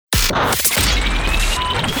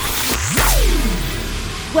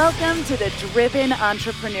Welcome to The Driven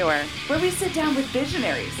Entrepreneur, where we sit down with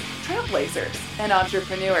visionaries, trailblazers, and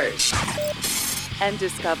entrepreneurs and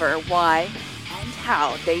discover why and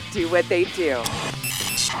how they do what they do.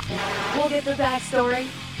 We'll get the backstory,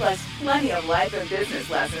 plus plenty of life and business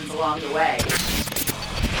lessons along the way.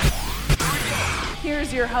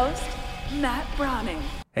 Here's your host, Matt Browning.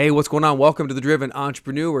 Hey, what's going on? Welcome to The Driven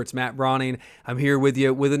Entrepreneur. It's Matt Browning. I'm here with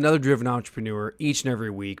you with another Driven Entrepreneur each and every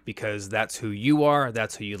week because that's who you are.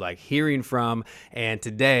 That's who you like hearing from. And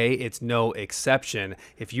today, it's no exception.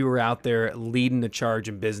 If you are out there leading the charge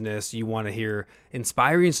in business, you want to hear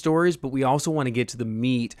inspiring stories, but we also want to get to the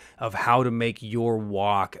meat of how to make your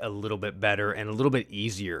walk a little bit better and a little bit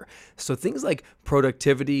easier. So things like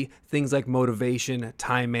productivity, things like motivation,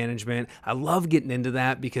 time management. I love getting into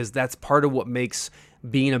that because that's part of what makes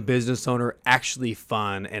being a business owner actually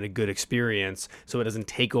fun and a good experience, so it doesn't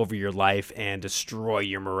take over your life and destroy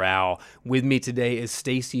your morale. With me today is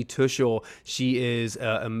Stacy Tuschl. She is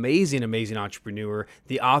an amazing entrepreneur,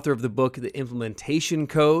 the author of the book, The Implementation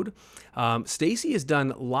Code. Stacy has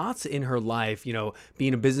done lots in her life,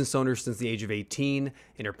 being a business owner since the age of 18,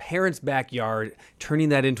 in her parents' backyard, turning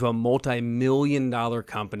that into a multi-million-dollar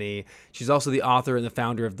company. She's also the author and the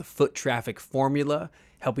founder of the Foot Traffic Formula,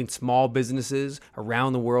 helping small businesses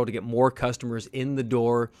around the world to get more customers in the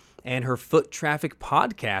door. And her Foot Traffic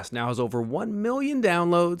podcast now has over 1 million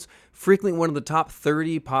downloads, frequently one of the top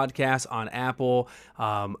 30 podcasts on Apple.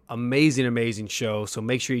 Amazing show. So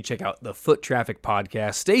make sure you check out the Foot Traffic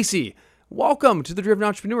podcast. Stacy, welcome to The Driven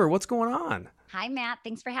Entrepreneur. What's going on? Hi, Matt.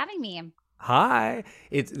 Thanks for having me. Hi.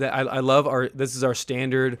 I love this is our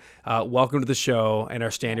standard welcome to the show and our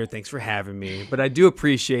standard thanks for having me. But I do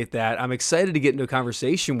appreciate that. I'm excited to get into a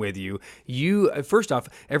conversation with you. First off,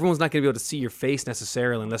 everyone's not going to be able to see your face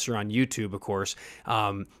necessarily unless you're on YouTube, of course.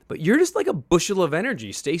 But you're just like a bushel of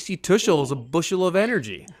energy. Stacy Tuschl is a bushel of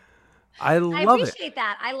energy. I appreciate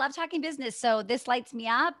that. I love talking business. So this lights me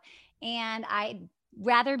up, and I'd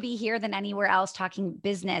rather be here than anywhere else talking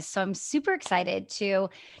business. So I'm super excited to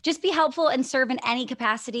just be helpful and serve in any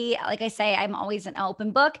capacity. Like I say, I'm always an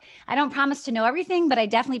open book. I don't promise to know everything, but I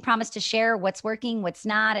definitely promise to share what's working, what's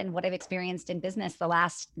not, and what I've experienced in business the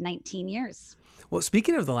last 19 years. Well,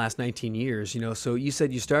 speaking of the last 19 years, so you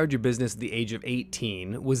said you started your business at the age of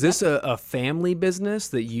 18. Was this a family business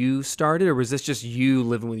that you started, or was this just you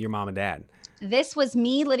living with your mom and dad? This was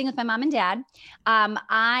me living with my mom and dad.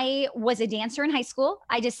 I was a dancer in high school.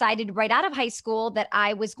 I decided right out of high school that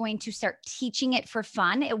I was going to start teaching it for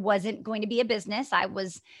fun. It wasn't going to be a business. I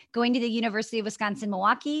was going to the University of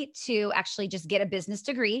Wisconsin-Milwaukee to actually just get a business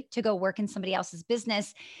degree to go work in somebody else's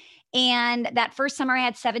business. And that first summer, I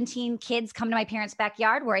had 17 kids come to my parents'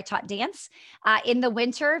 backyard where I taught dance. In the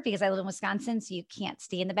winter, because I live in Wisconsin, so you can't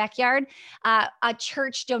stay in the backyard, a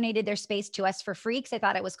church donated their space to us for free because I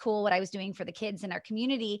thought it was cool what I was doing for the kids in our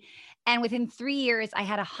community. And within 3 years, I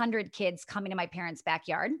had 100 kids coming to my parents'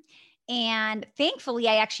 backyard. And thankfully,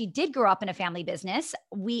 I actually did grow up in a family business.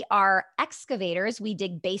 We are excavators. We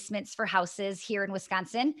dig basements for houses here in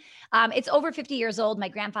Wisconsin. It's over 50 years old. My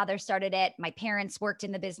grandfather started it. My parents worked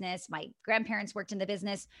in the business. My grandparents worked in the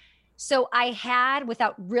business. So I had,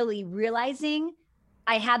 without really realizing,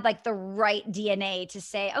 I had like the right DNA to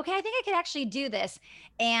say, okay, I think I could actually do this.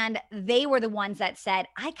 And they were the ones that said,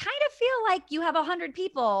 I kind of feel like you have 100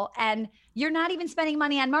 people and you're not even spending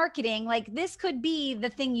money on marketing. Like this could be the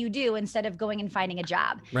thing you do instead of going and finding a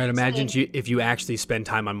job. Right. Imagine if you actually spend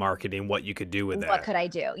time on marketing, what you could do with that. What could I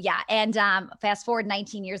do? Yeah. And fast forward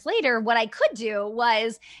 19 years later, what I could do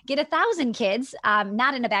was get 1,000 kids,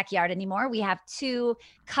 not in a backyard anymore. We have 2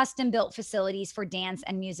 custom built facilities for dance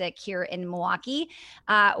and music here in Milwaukee.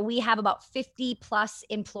 We have about 50 plus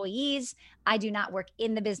employees. I do not work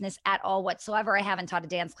in the business at all whatsoever. I haven't taught a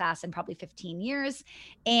dance class in probably 15 years.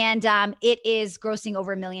 And it is grossing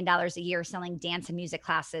over $1 million a year selling dance and music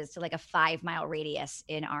classes to like a 5-mile radius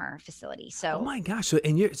in our facility. So, oh my gosh. So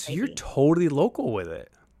you're totally local with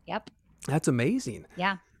it. Yep. That's amazing.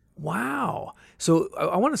 Yeah. Wow. So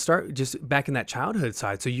I want to start just back in that childhood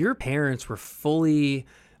side. So your parents were fully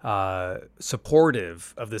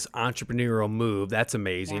supportive of this entrepreneurial move. That's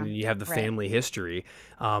amazing. Yeah, and you have the family history.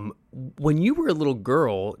 When you were a little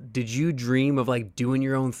girl, did you dream of like doing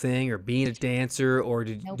your own thing or being a dancer, or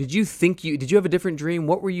did you have a different dream?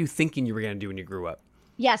 What were you thinking you were going to do when you grew up?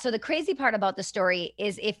 Yeah. So the crazy part about the story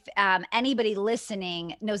is if anybody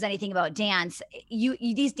listening knows anything about dance,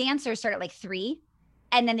 these dancers start at like 3.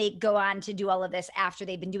 And then they go on to do all of this after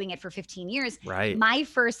they've been doing it for 15 years. Right. My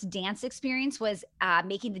first dance experience was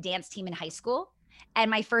making the dance team in high school. And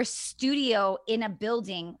my first studio in a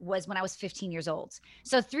building was when I was 15 years old.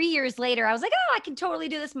 So 3 years later, I was like, oh, I can totally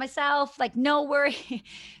do this myself. Like, no worry,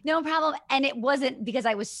 no problem. And it wasn't because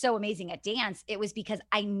I was so amazing at dance. It was because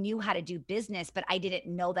I knew how to do business, but I didn't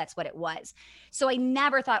know that's what it was. So I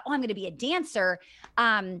never thought, oh, I'm going to be a dancer.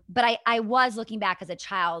 But I was, looking back as a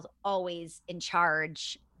child, always in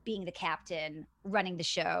charge, being the captain, running the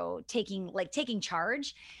show, taking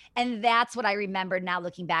charge. And that's what I remembered now,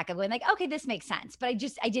 looking back, of going like, okay, this makes sense. But I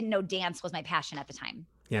didn't know dance was my passion at the time.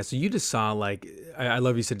 Yeah, so you just saw like I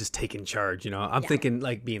love you said just taking charge. I'm thinking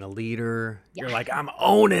like being a leader. Yeah. You're like, I'm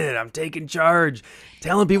owning it. I'm taking charge,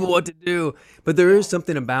 telling people what to do. But there is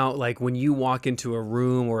something about like when you walk into a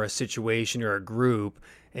room or a situation or a group,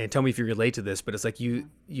 and tell me if you relate to this, but it's like you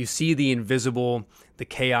see the invisible, the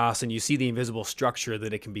chaos, and you see the invisible structure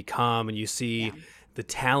that it can become, and you see the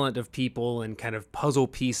talent of people and kind of puzzle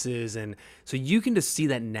pieces, and so you can just see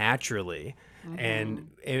that naturally. And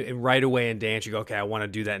right away in dance, you go, okay, I want to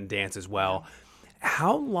do that in dance as well.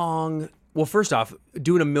 How long? Well, first off,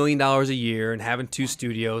 doing $1 million a year and having 2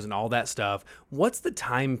 studios and all that stuff, what's the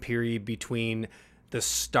time period between the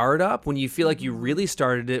startup when you feel like you really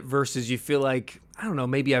started it versus you feel like, I don't know,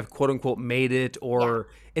 maybe I've quote unquote made it, or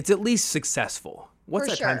it's at least successful? What's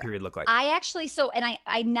that time period look like? I actually,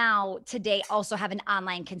 I now today also have an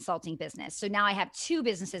online consulting business. So now I have 2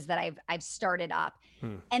 businesses that I've started up.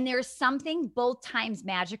 And there's something both times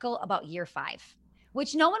magical about year 5,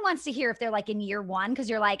 which no one wants to hear if they're like in year 1, because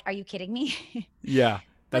you're like, are you kidding me? Yeah.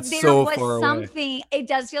 But there was something, it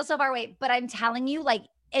does feel so far away, but I'm telling you, like,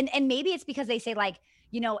 and maybe it's because they say like,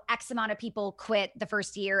 X amount of people quit the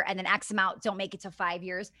first year and then X amount don't make it to 5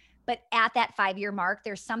 years. But at that 5-year mark,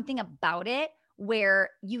 there's something about it where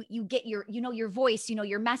you get your, your voice,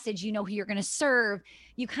 your message, who you're going to serve.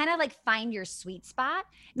 You kind of like find your sweet spot.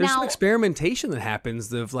 There's some experimentation that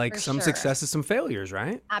happens of like some successes, some failures,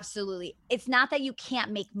 right? Absolutely. It's not that you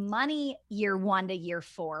can't make money year 1 to year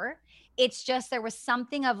 4. It's just there was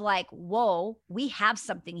something of like, whoa, we have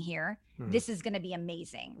something here. This is going to be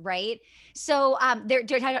amazing, right? So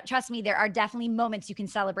trust me, there are definitely moments you can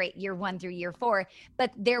celebrate year 1 through year 4,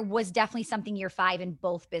 but there was definitely something year 5 in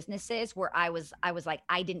both businesses where I was like,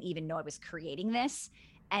 I didn't even know I was creating this.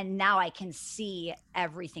 And now I can see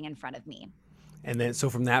everything in front of me. And then, so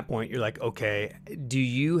from that point, you're like, okay, do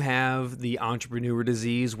you have the entrepreneur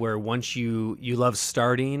disease where once you love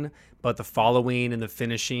starting, but the following and the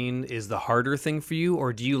finishing is the harder thing for you?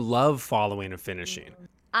 Or do you love following and finishing?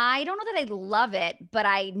 I don't know that I love it, but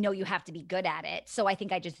I know you have to be good at it. So I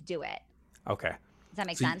think I just do it. Okay. Does that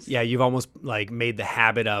make sense? Yeah, you've almost like made the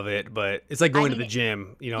habit of it, but it's like going to the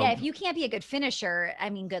gym, Yeah, if you can't be a good finisher,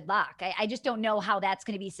 good luck. I just don't know how that's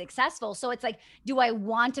going to be successful. So it's like, do I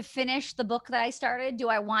want to finish the book that I started? Do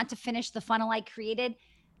I want to finish the funnel I created?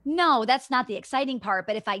 No, that's not the exciting part.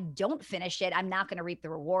 But if I don't finish it, I'm not going to reap the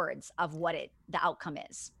rewards of what the outcome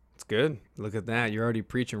is. It's good. Look at that. You're already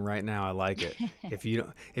preaching right now. I like it.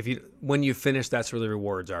 When you finish, that's where the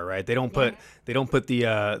rewards are, right? They don't put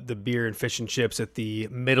the beer and fish and chips at the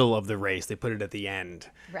middle of the race. They put it at the end.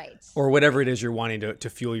 Right. Or whatever it is you're wanting to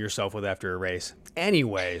fuel yourself with after a race.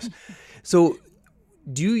 Anyways, so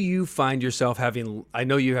do you find yourself having, I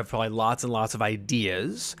know you have probably lots and lots of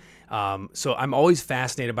ideas. So I'm always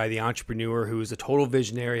fascinated by the entrepreneur who is a total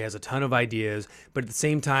visionary, has a ton of ideas, but at the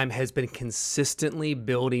same time has been consistently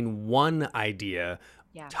building one idea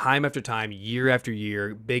time after time, year after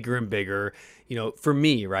year, bigger and bigger. For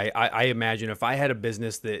me, right, I imagine if I had a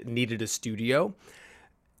business that needed a studio,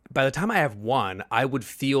 by the time I have one, I would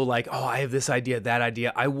feel like, oh, I have this idea, that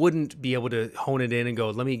idea. I wouldn't be able to hone it in and go,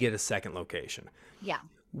 let me get a second location. Yeah.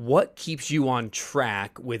 What keeps you on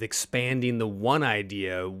track with expanding the one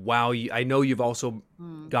idea while I know you've also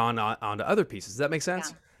gone on to other pieces? Does that make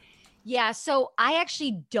sense? Yeah. So I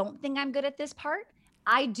actually don't think I'm good at this part.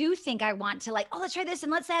 I do think I want to like, oh, let's try this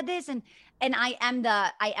and let's add this. And I am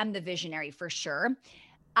the visionary for sure.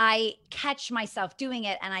 I catch myself doing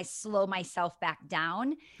it and I slow myself back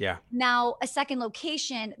down. Yeah. Now, a second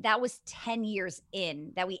location, that was 10 years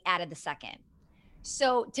in that we added the second.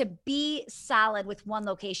 So to be solid with one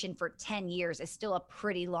location for 10 years is still a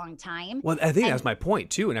pretty long time. Well, I think that's my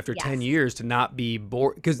point too. And after 10 years to not be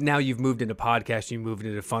bored, because now you've moved into podcasts, you moved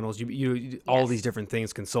into funnels, you all these different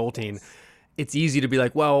things, consulting. It's easy to be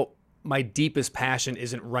like, well, my deepest passion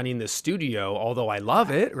isn't running the studio, although I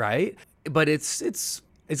love it, right? But it's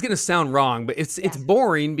going to sound wrong, but it's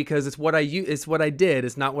boring because it's what I did.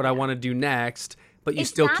 It's not what I want to do next. But you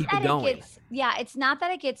still keep it going. It's not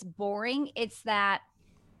that it gets boring. It's that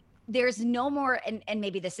there's no more, and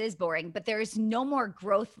maybe this is boring, but there's no more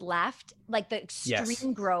growth left, like the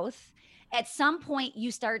extreme growth. at some point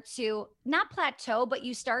you start to not plateau, but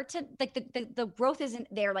you start to like the growth isn't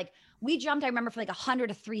there. Like we jumped, I remember, from like 100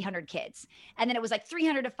 to 300 kids. And then it was like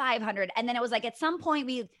 300 to 500. And then it was like, at some point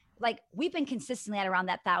we've been consistently at around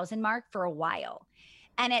that 1,000 mark for a while.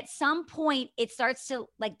 And at some point it starts to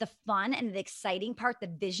like the fun and the exciting part, the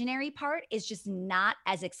visionary part is just not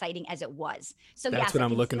as exciting as it was. So That's yes, what I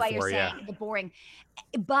I'm can looking see why for. you're Yeah. saying the boring,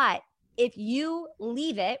 but if you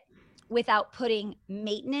leave it without putting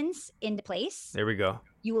maintenance into place, There we go.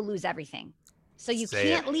 you will lose everything. So you Say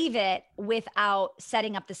can't it. leave it without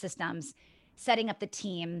setting up the systems, setting up the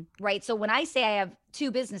team, right? So when I say I have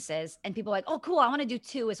 2 businesses and people are like, oh, cool, I want to do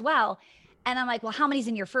 2 as well. And I'm like, well, how many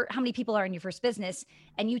people are in your first business?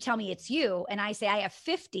 And you tell me it's you. And I say, I have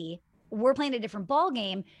 50. We're playing a different ball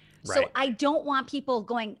game. So Right. I don't want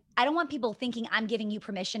people thinking I'm giving you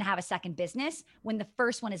permission to have a second business when the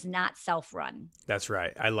first one is not self-run. That's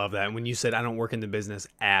right. I love that. And when you said I don't work in the business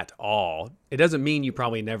at all, it doesn't mean you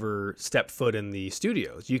probably never step foot in the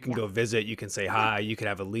studios. You can go visit, you can say hi, you can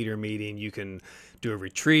have a leader meeting, you can do a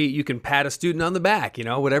retreat, you can pat a student on the back,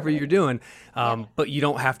 whatever you're doing. But you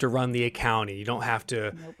don't have to run the accounting. You don't have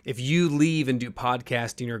to, if you leave and do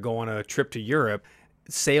podcasting or go on a trip to Europe,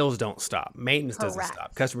 sales don't stop. Maintenance doesn't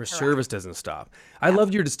stop. Customer service doesn't stop. I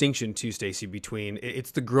loved your distinction too, Stacy, between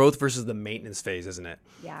it's the growth versus the maintenance phase, isn't it?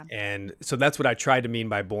 Yeah. And so that's what I tried to mean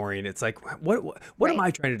by boring. It's like, what am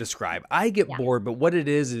I trying to describe? I get bored, but what it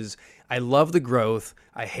is I love the growth.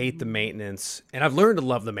 I hate the maintenance, and I've learned to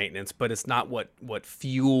love the maintenance, but it's not what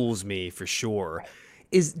fuels me for sure.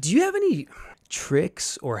 Do you have any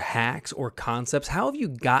tricks or hacks or concepts? How have you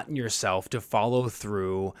gotten yourself to follow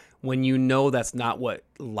through when you know that's not what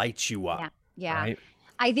lights you up? Yeah. Right?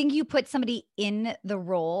 I think you put somebody in the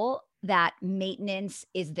role that maintenance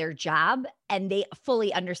is their job and they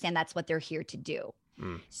fully understand that's what they're here to do.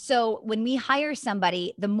 So when we hire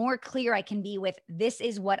somebody, the more clear I can be with, this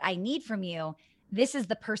is what I need from you. This is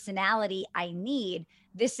the personality I need.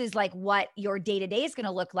 This is like what your day-to-day is going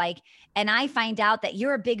to look like. And I find out that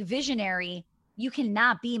you're a big visionary. You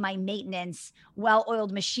cannot be my maintenance,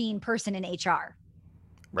 well-oiled machine person in HR.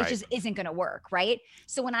 Right. It just isn't going to work, right?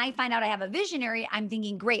 So when I find out I have a visionary, I'm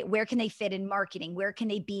thinking, great, where can they fit in marketing? Where can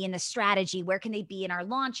they be in the strategy? Where can they be in our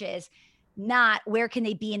launches? Not where can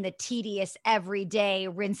they be in the tedious everyday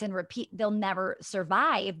rinse and repeat. They'll never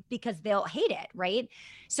survive because they'll hate it, right?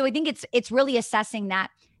 So I think it's really assessing that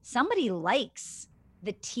somebody likes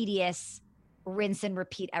the tedious rinse and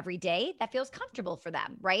repeat every day. That feels comfortable for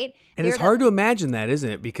them, right? And it's hard to imagine that, isn't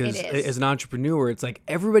it? Because as an entrepreneur, it's like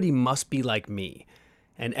everybody must be like me.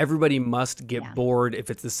 And everybody must get bored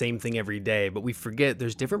if it's the same thing every day. But we forget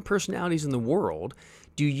there's different personalities in the world.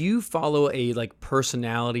 Do you follow a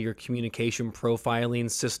personality or communication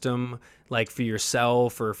profiling system for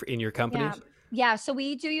yourself or in your companies? Yeah. So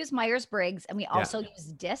we do use Myers-Briggs, and we also use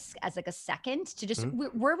DISC as a second to just,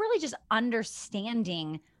 we're really just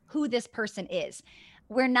understanding who this person is.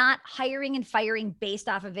 We're not hiring and firing based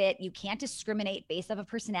off of it. You can't discriminate based off of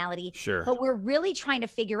personality. Sure. But we're really trying to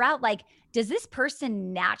figure out, does this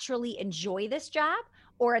person naturally enjoy this job?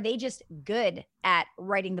 Or are they just good at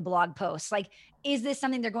writing the blog posts? Is this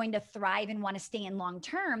something they're going to thrive and want to stay in long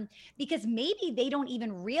term? Because maybe they don't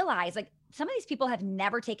even realize, some of these people have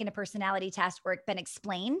never taken a personality test or been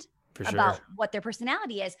explained about what their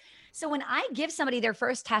personality is. So when I give somebody their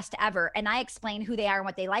first test ever and I explain who they are and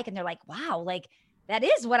what they like, and they're like, wow, that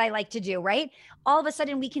is what I like to do, right? All of a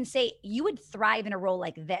sudden we can say, you would thrive in a role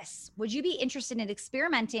like this. Would you be interested in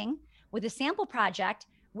experimenting with a sample project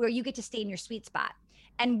where you get to stay in your sweet spot?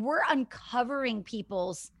 And we're uncovering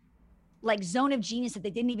people's zone of genius that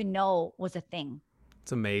they didn't even know was a thing.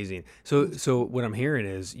 It's amazing. So what I'm hearing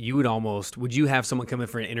is would you have someone come in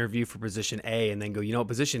for an interview for position A and then go,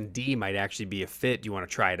 position D might actually be a fit. Do you want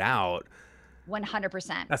to try it out?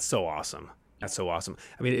 100%. That's so awesome. That's so awesome.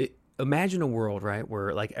 I mean, imagine a world, right,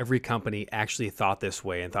 where every company actually thought this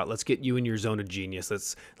way and thought, let's get you in your zone of genius.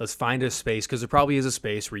 Let's find a space, because there probably is a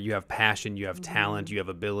space where you have passion, you have talent, you have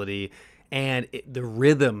ability, and the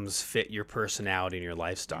rhythms fit your personality and your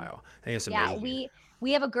lifestyle. I think it's amazing. Yeah,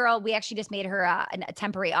 we have a girl. We actually just made her a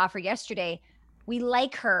temporary offer yesterday. We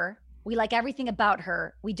like her. We like everything about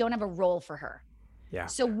her. We don't have a role for her. Yeah.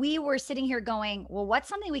 So we were sitting here going, well, what's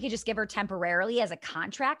something we could just give her temporarily as a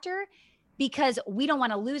contractor? Because we don't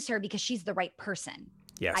want to lose her because she's the right person.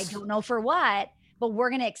 Yes. I don't know for what, but we're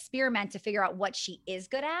going to experiment to figure out what she is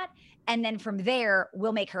good at. And then from there,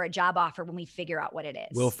 we'll make her a job offer when we figure out what it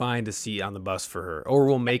is. We'll find a seat on the bus for her, or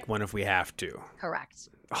we'll make one if we have to. Correct.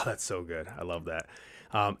 Oh, that's so good. I love that.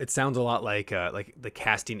 It sounds a lot like the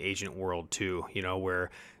casting agent world too, where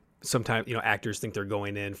sometimes, actors think they're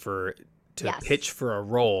going in to pitch for a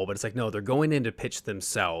role, but it's like, no, they're going in to pitch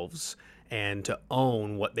themselves and to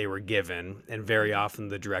own what they were given. And very often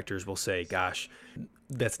the directors will say, gosh,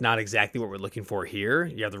 that's not exactly what we're looking for here.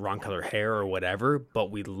 You have the wrong color hair or whatever,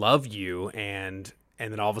 but we love you. And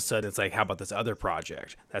then all of a sudden it's like, how about this other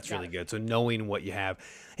project? That's really good. So knowing what you have.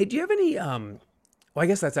 Hey, do you have any, well, I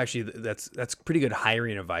guess that's actually, that's pretty good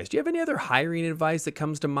hiring advice. Do you have any other hiring advice that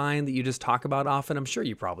comes to mind that you just talk about often? I'm sure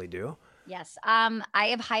you probably do. Yes. I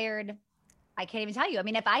have hired, I can't even tell you. I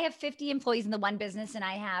mean, if I have 50 employees in the one business and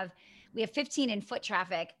we have 15 in foot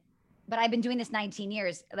traffic, but I've been doing this 19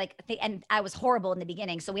 years, and I was horrible in the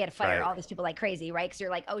beginning. So we had to fire all these people like crazy, right? Because you're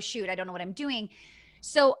like, oh shoot, I don't know what I'm doing.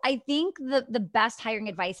 So I think the best hiring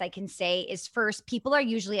advice I can say is, first, people are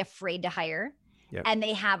usually afraid to hire. Yep. And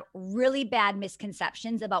they have really bad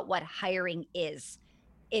misconceptions about what hiring is.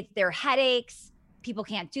 They're headaches. People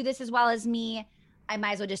can't do this as well as me. I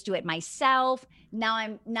might as well just do it myself. Now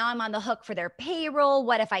I'm on the hook for their payroll.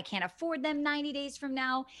 What if I can't afford them 90 days from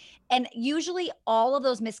now? And usually all of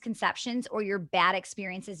those misconceptions or your bad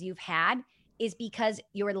experiences you've had is because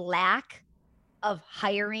your lack of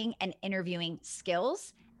hiring and interviewing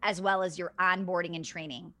skills, as well as your onboarding and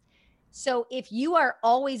training. So if you are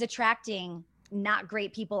always attracting not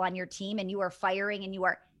great people on your team and you are firing and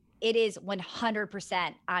it is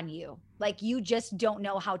 100% on you. Like, you just don't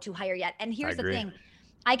know how to hire yet. And here's the thing,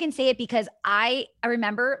 I can say it because I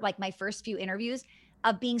remember like my first few interviews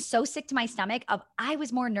of being so sick to my stomach I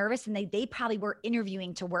was more nervous than they probably were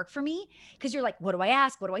interviewing to work for me. Cause you're like, what do I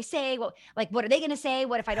ask? What do I say? What are they going to say?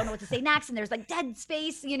 What if I don't know what to say next? And there's like dead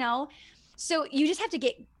space, So you just have to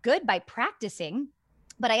get good by practicing.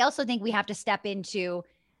 But I also think we have to step into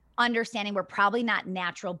understanding we're probably not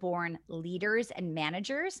natural born leaders and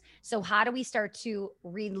managers. So how do we start to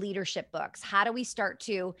read leadership books? How do we start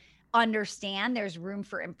to understand there's room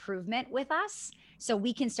for improvement with us so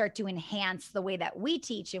we can start to enhance the way that we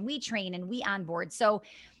teach and we train and we onboard? So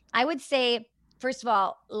I would say, first of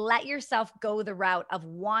all, let yourself go the route of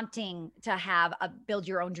wanting to build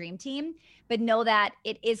your own dream team, but know that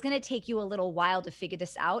it is going to take you a little while to figure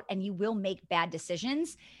this out and you will make bad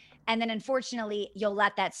decisions. And then unfortunately, you'll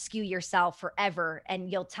let that skew yourself forever.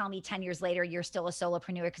 And you'll tell me 10 years later, you're still a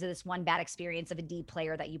solopreneur because of this one bad experience of a D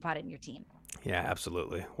player that you brought in your team. Yeah,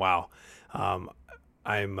 absolutely. Wow.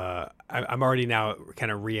 I'm already now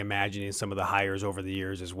kind of reimagining some of the hires over the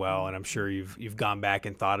years as well, and I'm sure you've gone back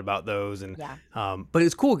and thought about those. And but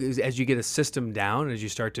it's cool as you get a system down, as you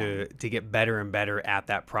start to get better and better at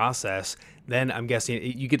that process. Then I'm guessing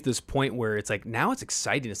you get to this point where it's like, now it's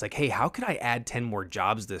exciting. It's like, hey, how could I add 10 more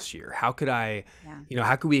jobs this year? How could I,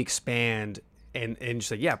 how could we expand? And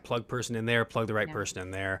just like, plug person in there, plug the right person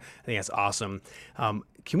in there. I think that's awesome.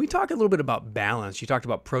 Can we talk a little bit about balance? You talked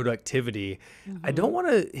about productivity. Mm-hmm. I don't want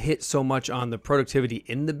to hit so much on the productivity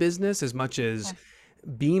in the business as much as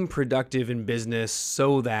being productive in business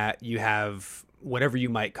so that you have whatever you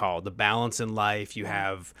might call the balance in life. You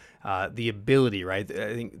have the ability, right?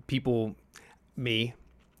 I think me,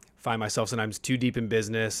 find myself sometimes too deep in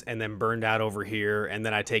business and then burned out over here. And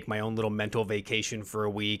then I take my own little mental vacation for a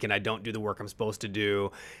week and I don't do the work I'm supposed to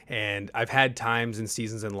do. And I've had times and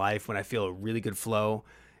seasons in life when I feel a really good flow.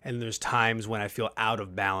 And there's times when I feel out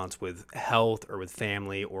of balance with health or with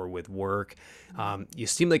family or with work. You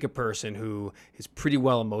seem like a person who is pretty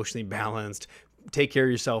well emotionally balanced. Take care of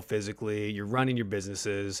yourself physically. You're running your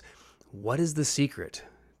businesses. What is the secret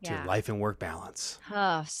to life and work balance?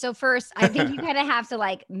 So first, I think you kind of have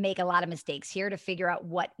to make a lot of mistakes here to figure out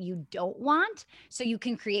what you don't want so you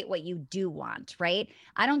can create what you do want, right?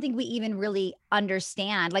 I don't think we even really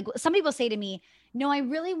understand. Like, some people say to me, no, I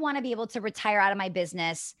really want to be able to retire out of my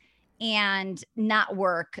business and not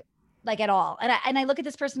work at all. And I look at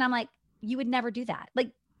this person, I'm like, you would never do that. Like,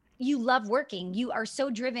 you love working. You are so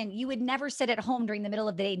driven. You would never sit at home during the middle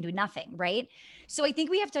of the day and do nothing, right? So I think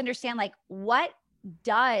we have to understand what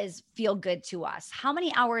does feel good to us. How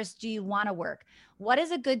many hours do you want to work? What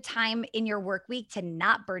is a good time in your work week to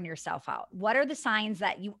not burn yourself out? What are the signs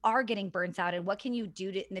that you are getting burnt out, and what can you do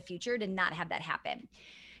in the future to not have that happen?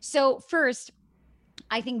 So first,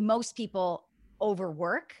 I think most people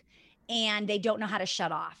overwork and they don't know how to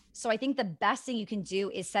shut off. So I think the best thing you can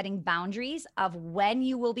do is setting boundaries of when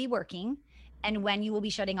you will be working and when you will be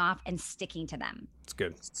shutting off and sticking to them. It's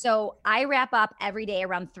good. So I wrap up every day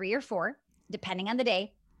around 3 or 4, depending on the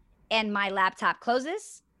day, and my laptop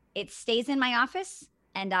closes, it stays in my office,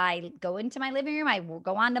 and I go into my living room, I will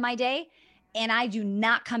go on to my day, and I do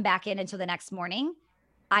not come back in until the next morning.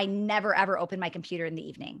 I never, ever open my computer in the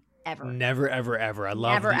evening, ever. Never, ever, ever.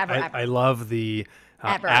 I love the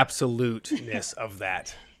absoluteness of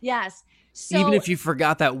that. Yes. So, even if you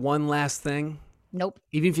forgot that one last thing. Nope.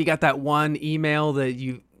 Even if you got that one email that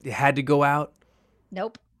you had to go out?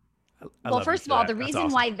 Nope. I Well, love you first of for all, that. the That's reason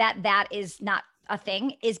awesome. why that is not a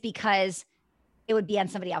thing is because it would be on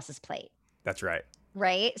somebody else's plate. That's right.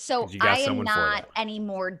 Right. So 'Cause you got I am someone for not that.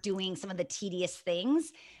 anymore doing some of the tedious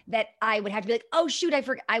things that I would have to be like, oh, shoot, I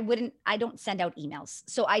forgot. I don't send out emails.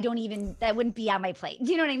 So that wouldn't be on my plate.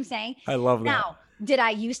 Do you know what I'm saying? I love that. Now, did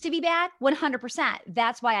I used to be bad? 100%.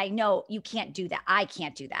 That's why I know you can't do that. I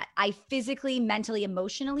can't do that. I physically, mentally,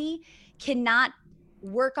 emotionally cannot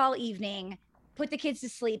work all evening, put the kids to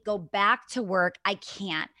sleep, go back to work. I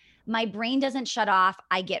can't. My brain doesn't shut off.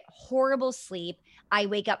 I get horrible sleep. I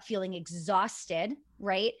wake up feeling exhausted,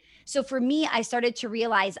 right? So for me, I started to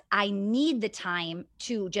realize I need the time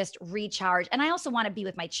to just recharge. And I also want to be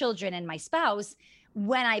with my children and my spouse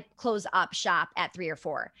when I close up shop at 3 or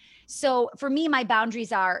 4. So for me, my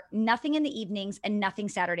boundaries are nothing in the evenings and nothing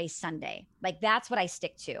Saturday, Sunday. Like that's what I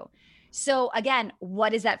stick to. So again,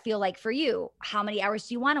 what does that feel like for you? How many hours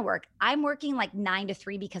do you want to work? I'm working like 9 to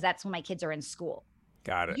 3 because that's when my kids are in school.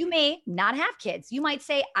 Got it. You may not have kids. You might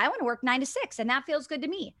say, I want to work 9 to 6, and that feels good to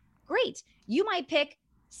me. Great. You might pick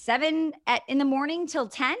 7 in the morning till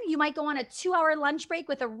 10. You might go on a 2-hour lunch break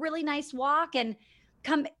with a really nice walk and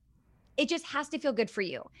come. It just has to feel good for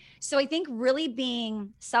you. So I think really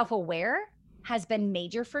being self-aware has been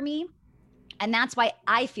major for me. And that's why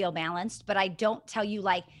I feel balanced, but I don't tell you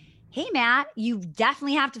like, hey, Matt, you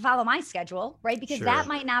definitely have to follow my schedule, right? Because that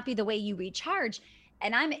Sure. might not be the way you recharge.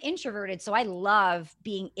 And I'm introverted, so I love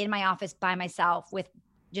being in my office by myself with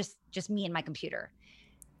just me and my computer.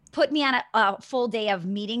 Put me on a full day of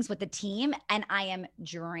meetings with the team, and I am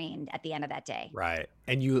drained at the end of that day. Right.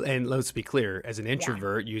 And let's be clear, as an Yeah.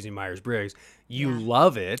 introvert using Myers-Briggs, you Yeah.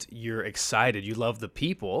 love it, you're excited, you love the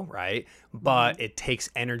people, right? But it takes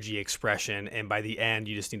energy expression, and by the end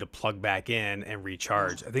you just need to plug back in and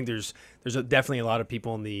recharge. I think definitely a lot of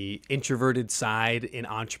people on the introverted side in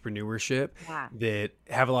entrepreneurship Yeah. that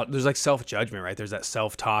have there's like self-judgment, right? There's that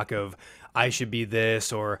self-talk of I should be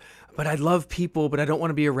this, or but I love people, but I don't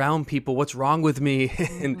want to be around people. What's wrong with me?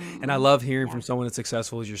 And I love hearing from someone as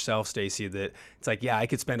successful as yourself, Stacy, that it's like, yeah, I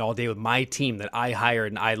could spend all day with my team that I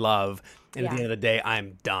hired and I love, and at the Yeah. end of the day,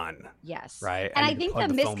 I'm done. Yes. Right? And I I need to think the plug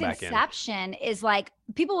the phone back in. misconception is like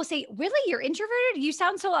people will say, really, you're introverted? You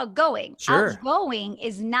sound so outgoing. Sure. Outgoing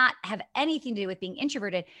is not have anything to do with being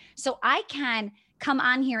introverted. So I can come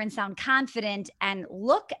on here and sound confident and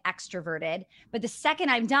look extroverted, but the second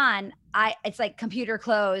I'm done, it's like computer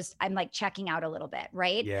closed. I'm like checking out a little bit,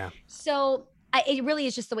 right? Yeah. So it really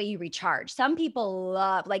is just the way you recharge. Some people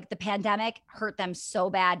love, like the pandemic hurt them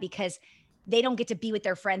so bad because they don't get to be with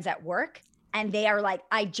their friends at work. And they are like,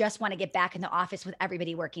 I just want to get back in the office with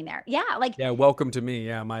everybody working there. Yeah. Like, Yeah. Welcome to me.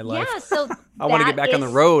 Yeah. My life. yeah. So I want to get that back on the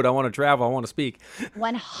is road. I want to travel. I want to speak.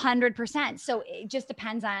 100%. So it just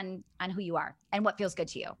depends on who you are and what feels good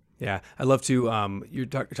to you. Yeah, I love to. You're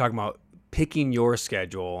talking about picking your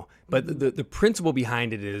schedule, but the principle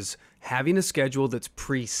behind it is having a schedule that's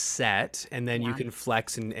preset, and then you Yeah. can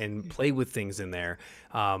flex and play with things in there.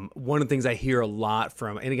 One of the things I hear a lot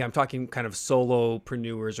from, and again, I'm talking kind of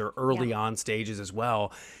solopreneurs or early on stages as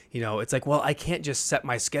well. You know, it's like, well, I can't just set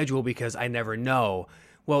my schedule because I never know.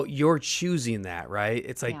 Well, you're choosing that, right?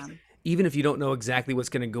 It's like, Yeah. even if you don't know exactly what's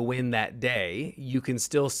going to go in that day, you can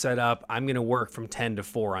still set up, I'm going to work from 10 to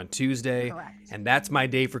 4 on Tuesday. Correct. And that's my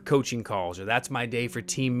day for coaching calls, or that's my day for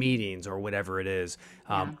team meetings, or whatever it is.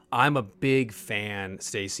 Yeah. I'm a big fan,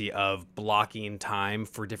 Stacy, of blocking time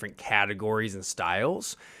for different categories and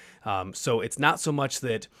styles. So it's not so much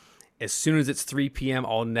that as soon as it's 3 p.m.,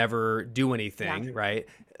 I'll never do anything, right?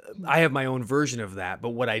 I have my own version of that. But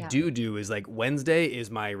what I do is like Wednesday is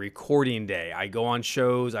my recording day. I go on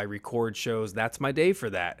shows, I record shows. That's my day for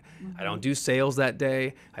that. I don't do sales that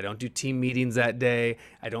day. I don't do team meetings that day.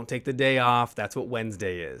 I don't take the day off. That's what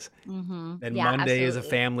Wednesday is. Then Yeah, Monday is a absolutely.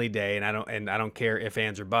 family day, and I don't care if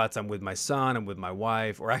ands or buts. I'm with my son, I'm with my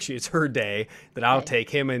wife, or actually it's her day that I'll Right. take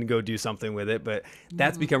him and go do something with it. But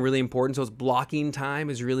that's become really important. So it's blocking time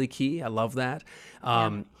is really key. I love that.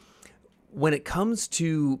 When it comes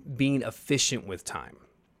to being efficient with time,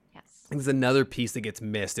 Yes. I think there's another piece that gets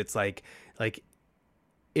missed. It's like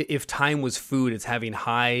if time was food, it's having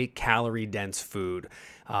high calorie dense food.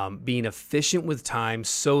 Being efficient with time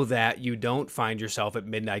so that you don't find yourself at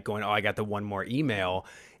midnight going, oh, I got the one more email.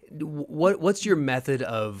 What's your method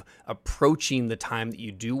of approaching the time that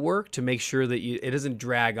you do work to make sure that it doesn't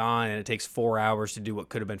drag on and it takes 4 hours to do what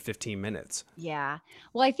could have been 15 minutes? Yeah.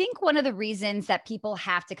 Well, I think one of the reasons that people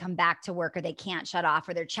have to come back to work or they can't shut off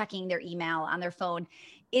or they're checking their email on their phone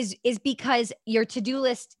is because your to-do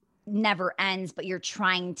list never ends, but you're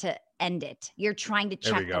trying to end it. You're trying to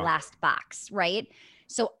There we check the go. last box, right?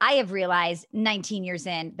 So I have realized 19 years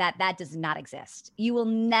in that that does not exist. You will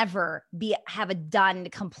never have a done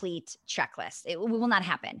complete checklist. It will not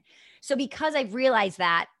happen. So because I've realized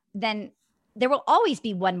that, then there will always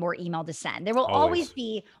be one more email to send. There will always Always.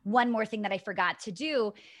 be one more thing that I forgot to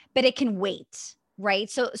do, but it can wait, right?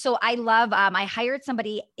 So I love, I hired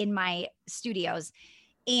somebody in my studios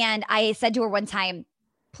and I said to her one time,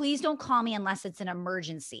 please don't call me unless it's an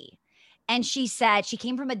emergency. And she said, she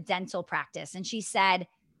came from a dental practice and she said,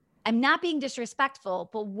 I'm not being disrespectful,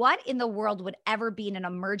 but what in the world would ever be in an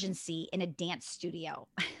emergency in a dance studio?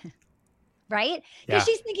 Right? Because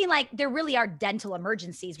Yeah, she's thinking like there really are dental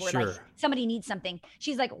emergencies where like sure. somebody needs something.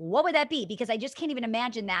 She's like, what would that be? Because I just can't even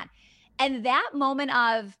imagine that. And that moment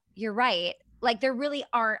of, you're right. Like there really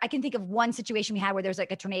are, I can think of one situation we had where there's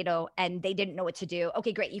like a tornado and they didn't know what to do.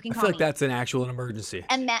 Okay, great. You can I call feel like me. that's an actual emergency.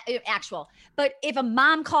 And that actual, but if a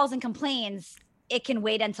mom calls and complains, it can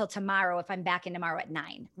wait until tomorrow if I'm back in tomorrow at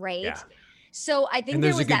 9, right? Yeah. So I think And there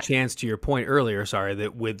there's a was good that. chance, to your point earlier, sorry,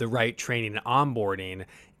 that with the right training and onboarding,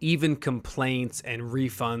 even complaints and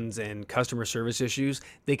refunds and customer service issues,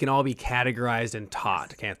 they can all be categorized and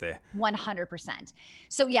taught, can't they? 100%.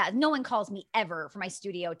 So yeah, no one calls me ever for my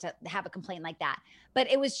studio to have a complaint like that.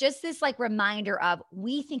 But it was just this like reminder of,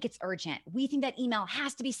 we think it's urgent. We think that email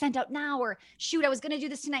has to be sent out now, or shoot, I was going to do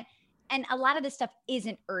this tonight. And a lot of this stuff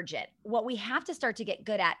isn't urgent. What we have to start to get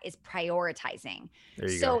good at is prioritizing. There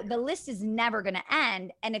you So go. the list is never going to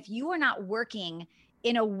end. And if you are not working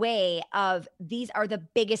in a way of these are the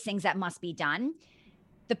biggest things that must be done,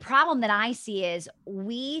 the problem that I see is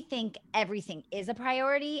we think everything is a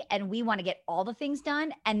priority and we want to get all the things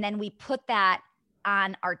done. And then we put that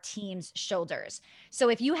on our team's shoulders. So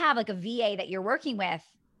if you have like a VA that you're working with,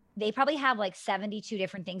 they probably have like 72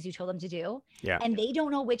 different things you told them to do. Yeah. And they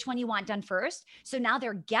don't know which one you want done first. So now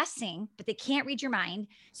they're guessing, but they can't read your mind.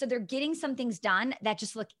 So they're getting some things done that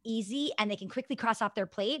just look easy and they can quickly cross off their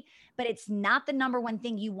plate, but it's not the number one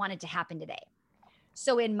thing you wanted to happen today.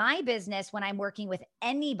 So in my business, when I'm working with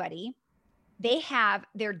anybody, they have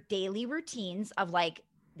their daily routines of like,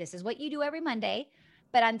 this is what you do every Monday.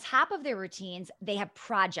 But on top of their routines, they have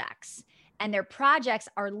projects. And their projects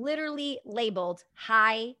are literally labeled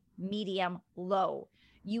high, medium, low.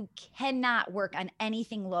 You cannot work on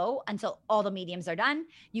anything low until all the mediums are done.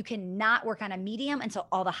 You cannot work on a medium until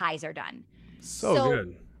all the highs are done. So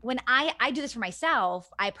good. When I do this for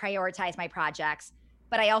myself, I prioritize my projects,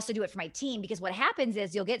 but I also do it for my team, because what happens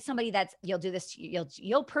is you'll get somebody that's, you'll do this,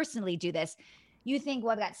 you'll personally do this. You think,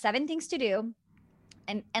 well, I've got 7 things to do.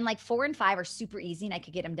 And like 4 and 5 are super easy and I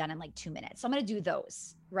could get them done in like 2 minutes. So I'm going to do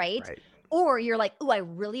those, right? Or you're like, oh, I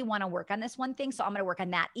really want to work on this one thing. So I'm going to work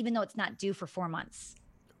on that, even though it's not due for 4 months.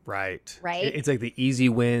 Right. Right. It's like the easy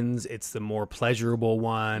wins. It's the more pleasurable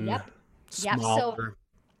one. Yep. Smaller. So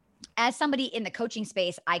as somebody in the coaching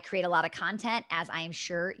space, I create a lot of content, as I am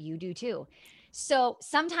sure you do too. So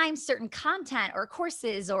sometimes certain content or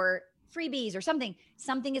courses or freebies or something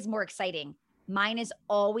is more exciting. Mine is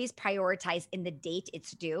always prioritized in the date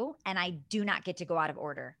it's due, and I do not get to go out of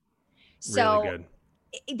order. So really good.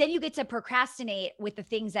 Then you get to procrastinate with the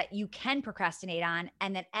things that you can procrastinate on,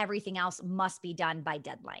 and then everything else must be done by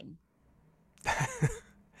deadline.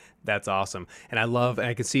 That's awesome. And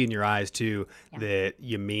I can see in your eyes too, that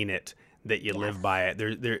you mean it, that you live by it.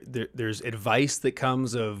 There's advice that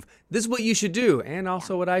comes of, this is what you should do, and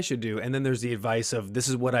also what I should do. And then there's the advice of, this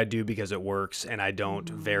is what I do because it works and I don't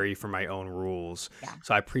vary from my own rules. Yeah.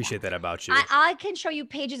 So I appreciate that about you. I can show you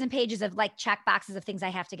pages and pages of like check boxes of things I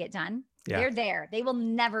have to get done. Yeah. They're there. They will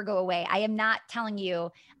never go away. I am not telling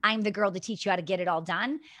you I'm the girl to teach you how to get it all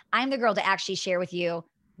done. I'm the girl to actually share with you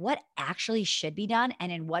what actually should be done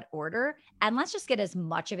and in what order. And let's just get as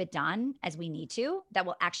much of it done as we need to that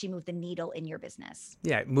will actually move the needle in your business.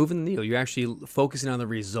 Yeah, moving the needle. You're actually focusing on the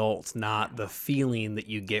results, not the feeling that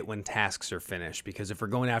you get when tasks are finished. Because if we're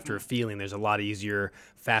going after a feeling, there's a lot easier,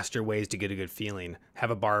 faster ways to get a good feeling. Have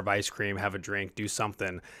a bar of ice cream, have a drink, do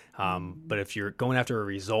something. But if you're going after a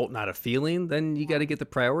result, not a feeling, then you got to get the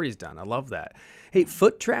priorities done. I love that. Hey,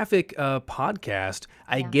 Foot Traffic Podcast.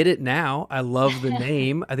 I get it now. I love the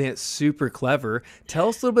name. I think it's super clever. Tell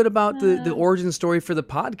us a little bit about the origin story for the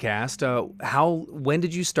podcast. When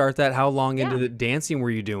did you start that? How long into the dancing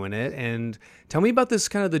were you doing it? And tell me about this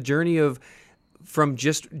kind of the journey of from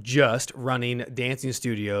just running dancing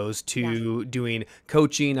studios to doing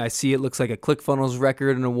coaching. I see it looks like a ClickFunnels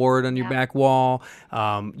record, an award on your back wall.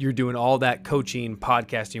 You're doing all that coaching,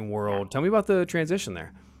 podcasting world. Tell me about the transition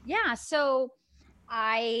there. Yeah. So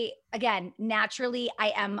Again, naturally,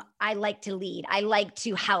 I like to lead. I like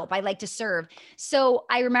to help. I like to serve. So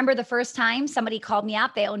I remember the first time somebody called me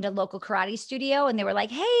up, they owned a local karate studio and they were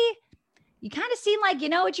like, hey, you kind of seem like you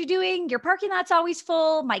know what you're doing. Your parking lot's always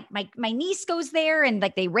full. My niece goes there and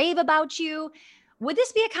like they rave about you. Would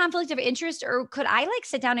this be a conflict of interest, or could I like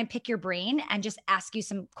sit down and pick your brain and just ask you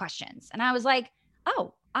some questions? And I was like,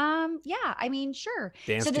 oh, yeah, I mean, sure.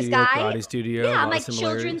 Dance So this studio, guy, karate studio, a yeah, I'm lot of like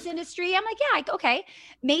children's similarities. industry. I'm like, yeah, okay,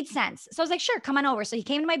 made sense. So I was like, sure, come on over. So he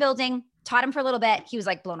came to my building, taught him for a little bit. He was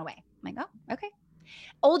like blown away. I'm like, oh, okay.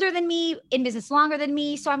 Older than me, in business longer than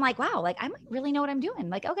me. So I'm like, wow, like I might really know what I'm doing.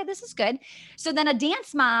 Like, okay, this is good. So then a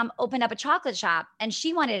dance mom opened up a chocolate shop and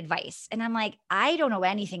she wanted advice. And I'm like, I don't know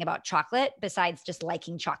anything about chocolate besides just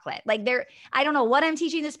liking chocolate. Like I don't know what I'm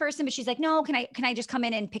teaching this person, but she's like, no, can I just come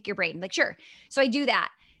in and pick your brain? I'm like, sure. So I do that,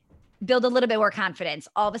 build a little bit more confidence.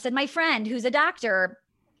 All of a sudden, my friend who's a doctor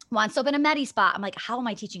wants to open a Medi Spa. I'm like, how am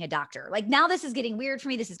I teaching a doctor? Like now this is getting weird for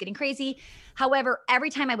me. This is getting crazy. However, every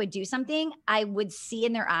time I would do something, I would see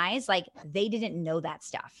in their eyes, like they didn't know that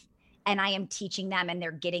stuff. And I am teaching them and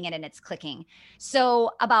they're getting it and it's clicking.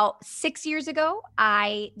 So about 6 years ago,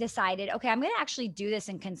 I decided, okay, I'm going to actually do this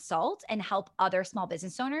and consult and help other small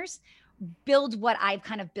business owners build what I've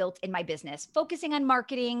kind of built in my business, focusing on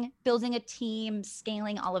marketing, building a team,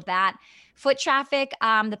 scaling, all of that. Foot Traffic,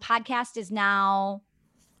 the podcast is now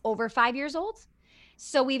over 5 years old.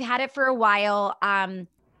 So we've had it for a while.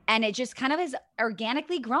 And it just kind of has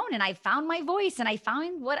organically grown, and I found my voice and I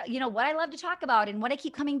found what I love to talk about and what I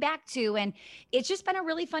keep coming back to. And it's just been a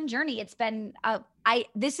really fun journey. It's been,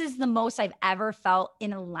 this is the most I've ever felt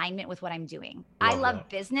in alignment with what I'm doing. I love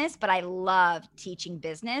business, but I love teaching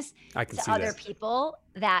business to other people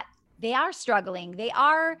that they are struggling. They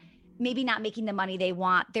are maybe not making the money they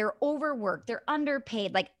want. They're overworked. They're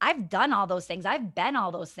underpaid. Like I've done all those things. I've been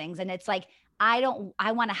all those things. And it's like, I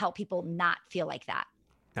want to help people not feel like that.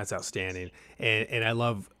 That's outstanding. And I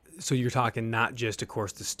love, so you're talking not just, of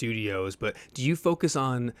course, the studios, but do you focus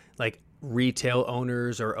on like retail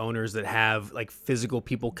owners or owners that have like physical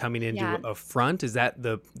people coming into a front? Is that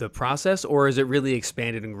the process, or is it really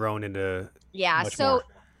expanded and grown into much more?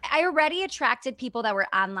 I already attracted people that were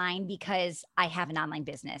online because I have an online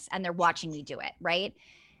business and they're watching me do it, right?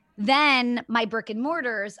 Then my brick and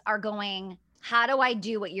mortars are going, how do I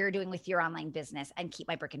do what you're doing with your online business and keep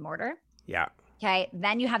my brick and mortar? Yeah. Okay.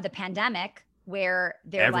 Then you have the pandemic where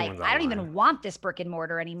they're Everyone's like, I don't even want this brick and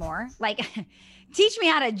mortar anymore. Like, teach me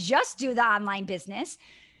how to just do the online business.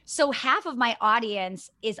 So half of my audience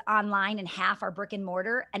is online and half are brick and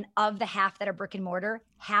mortar. And of the half that are brick and mortar,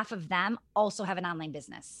 half of them also have an online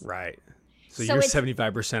business. Right. So you're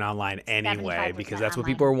 75% online anyway, because that's what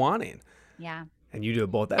people are wanting. Yeah. And you do it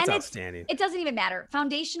both. That's outstanding. It doesn't even matter.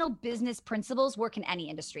 Foundational business principles work in any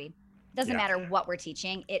industry. Doesn't matter what we're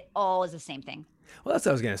teaching. It all is the same thing. Well, that's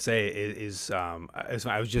what I was going to say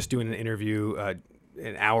I was just doing an interview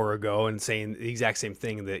an hour ago and saying the exact same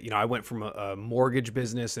thing, that, I went from a mortgage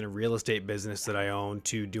business and a real estate business that I own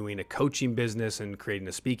to doing a coaching business and creating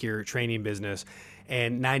a speaker training business.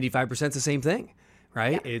 And 95% is the same thing.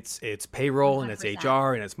 Right. Yep. It's payroll 100%. And it's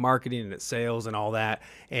HR and it's marketing and it's sales and all that.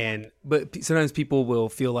 But sometimes people will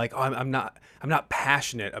feel like, oh, I'm not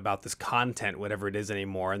passionate about this content, whatever it is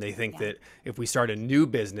anymore. And they think that if we start a new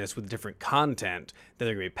business with different content, then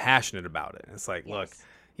they're going to be passionate about it. And it's like, look,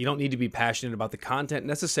 you don't need to be passionate about the content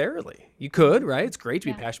necessarily. You could, right? It's great to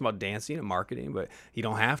be passionate about dancing and marketing, but you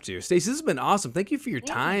don't have to. Stacy, this has been awesome. Thank you for your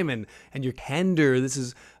time and your candor. This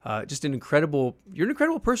is just you're an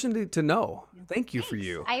incredible person to know. Thank you for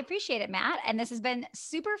you. I appreciate it, Matt. And this has been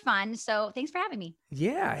super fun. So thanks for having me.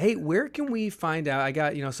 Yeah. Hey, where can we find out? I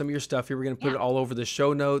got, some of your stuff here. We're going to put it all over the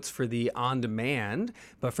show notes for the on demand.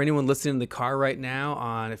 But for anyone listening in the car right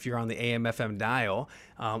now, if you're on the AM FM dial,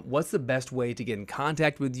 what's the best way to get in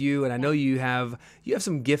contact with you? And I know you have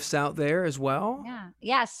some gifts out there as well.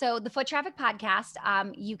 Yeah. So the Foot Traffic Podcast,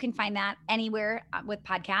 you can find that anywhere with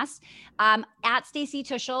podcasts. At Stacy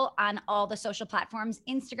Tuschl on all the social platforms.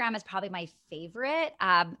 Instagram is probably my favorite.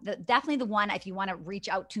 Definitely the one, if you want to reach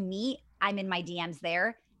out to me, I'm in my DMs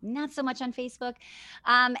there. Not so much on Facebook.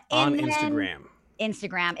 On Instagram.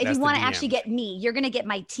 If you want to actually get me, you're going to get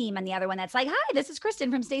my team on the other one. That's like, hi, this is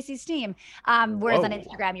Kristen from Stacy's team. Whereas on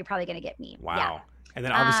Instagram, you're probably going to get me. Wow. Yeah. And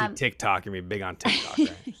then obviously TikTok, you're going to be big on TikTok.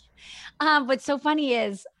 Right? What's so funny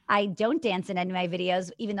is I don't dance in any of my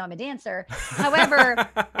videos, even though I'm a dancer. However,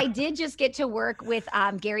 I did just get to work with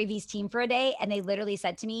Gary Vee's team for a day. And they literally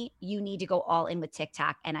said to me, you need to go all in with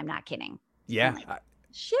TikTok. And I'm not kidding. Yeah. Like,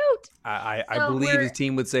 shoot. I believe his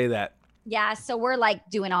team would say that. Yeah, so we're like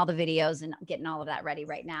doing all the videos and getting all of that ready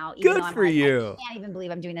right now. Good for you. I can't even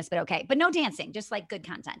believe I'm doing this, but okay. But no dancing, just like good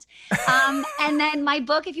content. And then my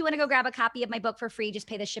book, if you want to go grab a copy of my book for free, just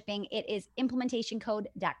pay the shipping. It is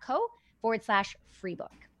implementationcode.co/free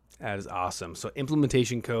book. That is awesome. So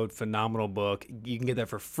implementation code, phenomenal book. You can get that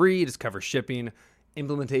for free. Just cover shipping.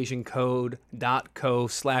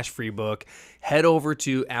 Implementationcode.co/free book. Head over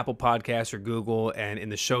to Apple Podcasts or Google, and in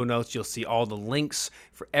the show notes, you'll see all the links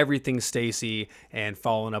for everything Stacy and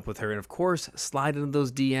following up with her. And of course, slide into those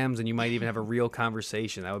DMs and you might even have a real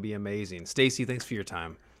conversation. That would be amazing. Stacy, thanks for your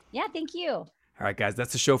time. Yeah, thank you. All right, guys,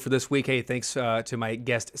 that's the show for this week. Hey, thanks to my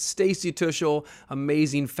guest, Stacy Tuschl,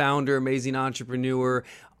 amazing founder, amazing entrepreneur,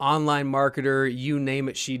 online marketer, you name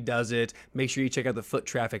it, she does it. Make sure you check out the Foot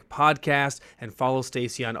Traffic podcast and follow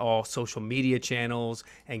Stacy on all social media channels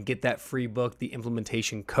and get that free book, The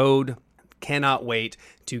Implementation Code. Cannot wait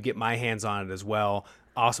to get my hands on it as well.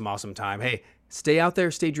 Awesome, awesome time. Hey, stay out there,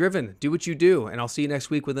 stay driven, do what you do, and I'll see you next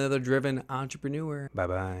week with another driven entrepreneur.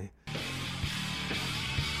 Bye-bye.